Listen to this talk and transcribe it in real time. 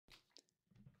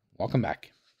Welcome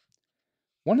back.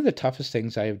 One of the toughest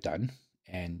things I have done,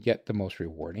 and yet the most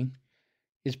rewarding,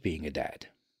 is being a dad.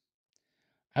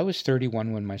 I was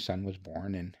 31 when my son was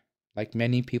born, and like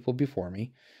many people before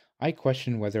me, I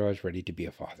questioned whether I was ready to be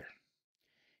a father.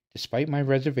 Despite my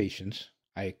reservations,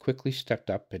 I quickly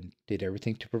stepped up and did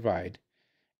everything to provide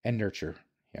and nurture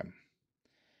him.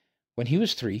 When he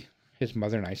was 3, his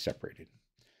mother and I separated.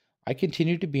 I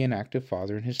continued to be an active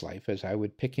father in his life as I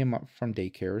would pick him up from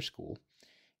daycare or school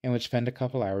and would spend a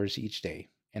couple hours each day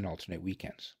and alternate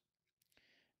weekends.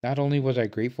 Not only was I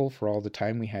grateful for all the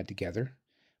time we had together,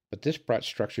 but this brought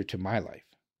structure to my life,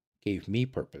 gave me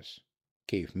purpose,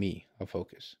 gave me a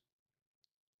focus.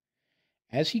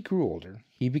 As he grew older,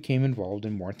 he became involved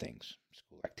in more things: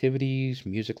 school activities,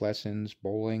 music lessons,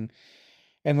 bowling,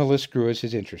 and the list grew as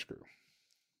his interest grew.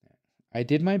 I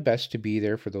did my best to be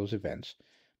there for those events,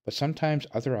 but sometimes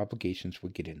other obligations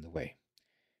would get in the way.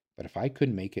 But if I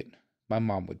couldn't make it, my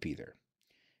mom would be there.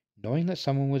 Knowing that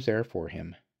someone was there for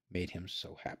him made him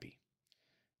so happy.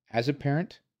 As a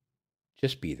parent,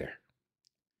 just be there.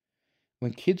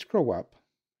 When kids grow up,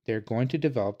 they're going to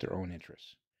develop their own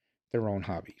interests, their own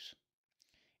hobbies.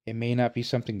 It may not be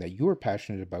something that you are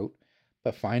passionate about,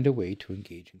 but find a way to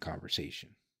engage in conversation.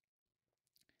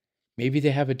 Maybe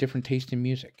they have a different taste in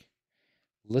music.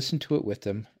 Listen to it with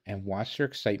them and watch their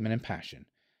excitement and passion.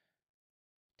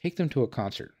 Take them to a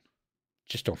concert.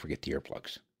 Just don't forget the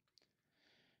earplugs.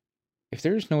 If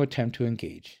there is no attempt to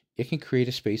engage, it can create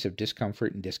a space of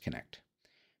discomfort and disconnect.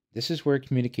 This is where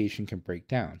communication can break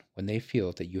down when they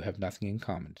feel that you have nothing in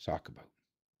common to talk about.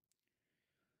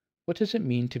 What does it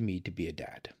mean to me to be a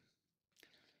dad?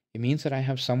 It means that I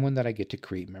have someone that I get to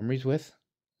create memories with,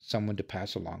 someone to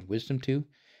pass along wisdom to,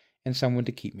 and someone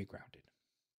to keep me grounded.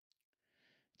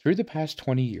 Through the past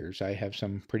 20 years, I have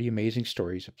some pretty amazing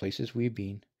stories of places we have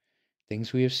been,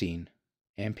 things we have seen,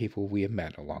 and people we have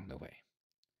met along the way.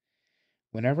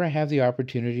 Whenever I have the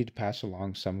opportunity to pass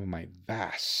along some of my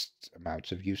vast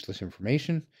amounts of useless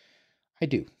information, I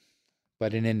do,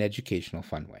 but in an educational,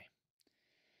 fun way.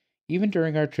 Even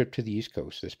during our trip to the East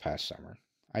Coast this past summer,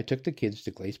 I took the kids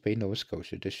to Glace Bay, Nova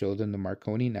Scotia to show them the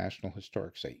Marconi National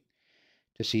Historic Site,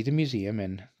 to see the museum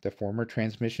and the former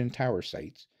transmission tower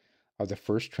sites of the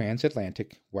first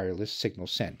transatlantic wireless signal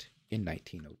sent in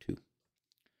 1902.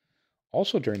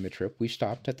 Also during the trip, we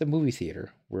stopped at the movie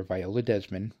theater where Viola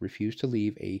Desmond refused to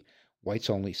leave a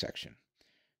whites-only section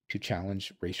to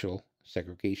challenge racial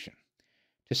segregation.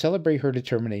 To celebrate her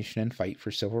determination and fight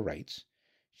for civil rights,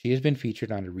 she has been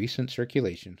featured on a recent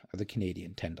circulation of the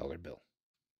Canadian $10 bill.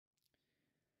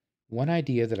 One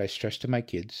idea that I stress to my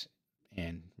kids,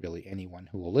 and really anyone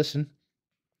who will listen,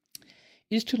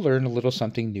 is to learn a little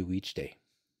something new each day.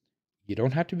 You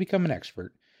don't have to become an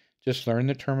expert, just learn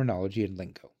the terminology and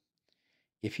lingo.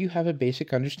 If you have a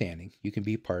basic understanding, you can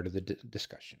be part of the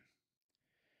discussion.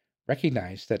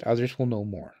 Recognize that others will know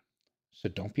more, so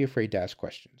don't be afraid to ask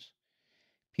questions.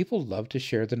 People love to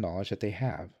share the knowledge that they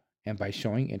have, and by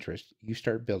showing interest, you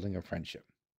start building a friendship.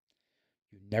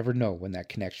 You never know when that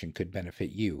connection could benefit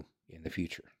you in the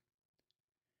future.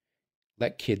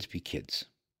 Let kids be kids.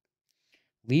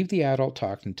 Leave the adult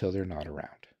talk until they're not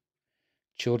around.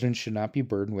 Children should not be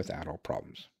burdened with adult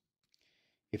problems.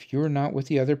 If you are not with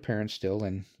the other parent still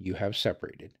and you have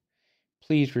separated,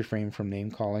 please refrain from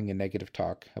name-calling and negative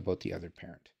talk about the other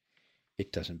parent.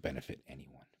 It doesn't benefit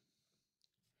anyone.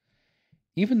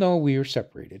 Even though we were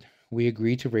separated, we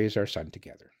agreed to raise our son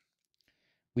together.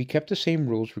 We kept the same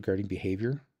rules regarding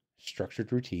behavior,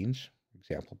 structured routines, for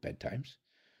example, bedtimes,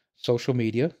 social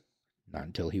media, not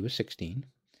until he was 16,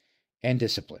 and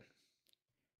discipline.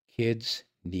 Kids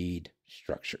need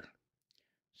structure,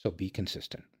 so be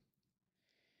consistent.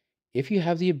 If you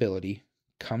have the ability,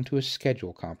 come to a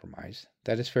schedule compromise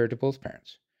that is fair to both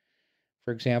parents.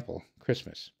 For example,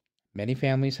 Christmas. Many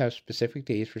families have specific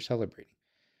days for celebrating,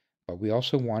 but we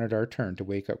also wanted our turn to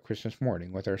wake up Christmas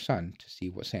morning with our son to see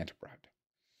what Santa brought.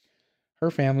 Her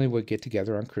family would get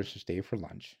together on Christmas Day for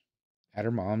lunch at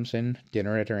her mom's and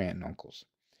dinner at her aunt and uncle's.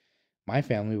 My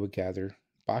family would gather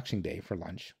Boxing Day for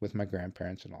lunch with my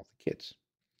grandparents and all the kids.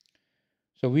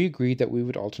 So we agreed that we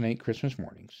would alternate Christmas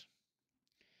mornings.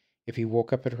 If he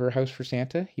woke up at her house for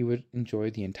Santa, he would enjoy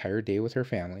the entire day with her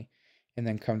family and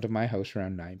then come to my house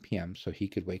around 9 p.m. so he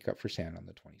could wake up for Santa on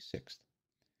the 26th.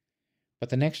 But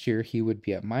the next year, he would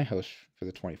be at my house for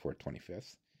the 24th,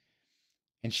 25th,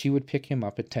 and she would pick him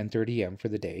up at 10:30 a.m. for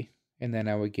the day, and then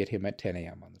I would get him at 10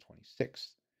 a.m. on the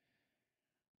 26th.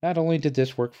 Not only did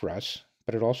this work for us,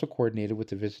 but it also coordinated with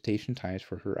the visitation times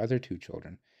for her other two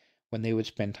children when they would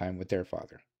spend time with their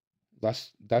father,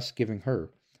 thus giving her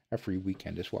a free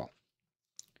weekend as well.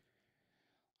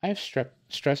 I have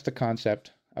stressed the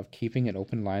concept of keeping an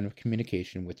open line of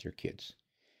communication with your kids,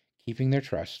 keeping their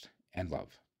trust and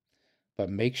love. But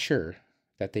make sure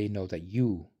that they know that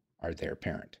you are their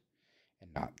parent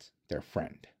and not their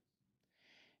friend.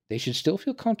 They should still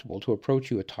feel comfortable to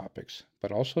approach you with topics,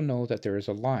 but also know that there is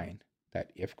a line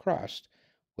that, if crossed,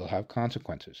 will have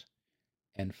consequences,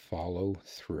 and follow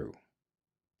through.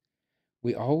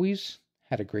 We always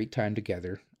had a great time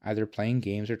together, either playing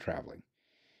games or traveling.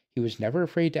 He was never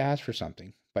afraid to ask for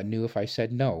something, but knew if I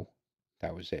said no,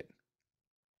 that was it.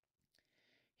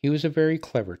 He was a very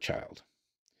clever child.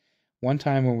 One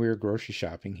time when we were grocery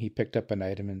shopping, he picked up an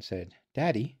item and said,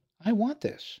 "Daddy, I want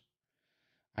this."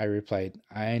 I replied,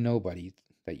 "I know, buddy,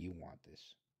 that you want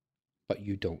this, but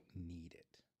you don't need it."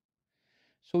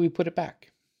 So we put it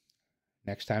back.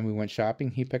 Next time we went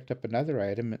shopping, he picked up another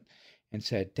item and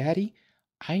said, "Daddy,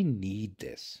 I need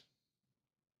this."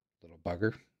 Little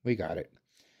bugger, we got it.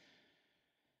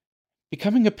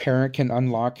 Becoming a parent can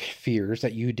unlock fears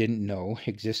that you didn't know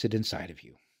existed inside of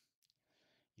you.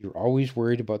 You're always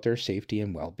worried about their safety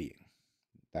and well-being.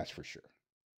 That's for sure.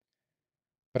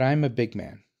 But I'm a big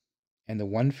man, and the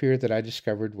one fear that I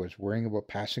discovered was worrying about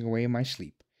passing away in my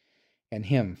sleep and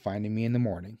him finding me in the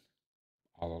morning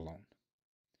all alone.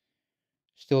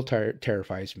 Still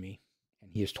terrifies me,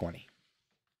 and he is 20.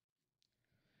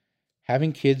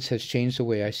 Having kids has changed the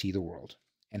way I see the world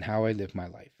and how I live my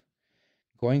life.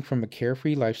 Going from a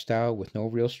carefree lifestyle with no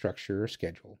real structure or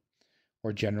schedule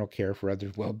or general care for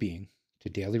others' well-being to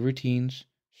daily routines,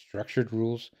 structured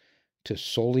rules, to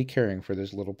solely caring for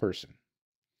this little person.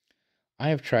 I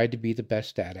have tried to be the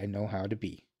best dad I know how to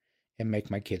be and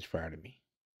make my kids proud of me.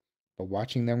 But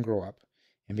watching them grow up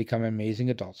and become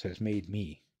amazing adults has made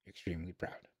me extremely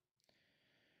proud.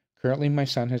 Currently, my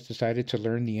son has decided to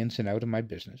learn the ins and outs of my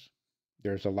business.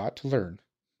 There is a lot to learn,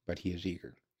 but he is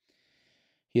eager.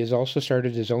 He has also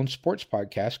started his own sports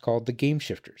podcast called The Game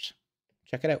Shifters.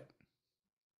 Check it out.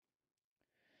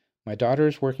 My daughter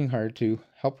is working hard to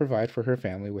help provide for her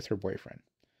family with her boyfriend.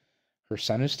 Her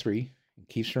son is 3 and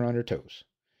keeps her on her toes.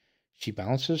 She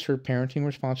balances her parenting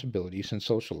responsibilities and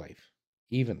social life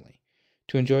evenly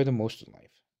to enjoy the most in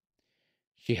life.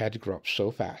 She had to grow up so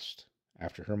fast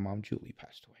after her mom Julie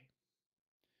passed away.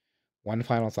 One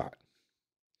final thought.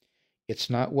 It's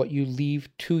not what you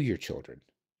leave to your children.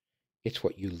 It's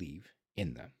what you leave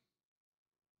in them.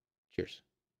 Cheers.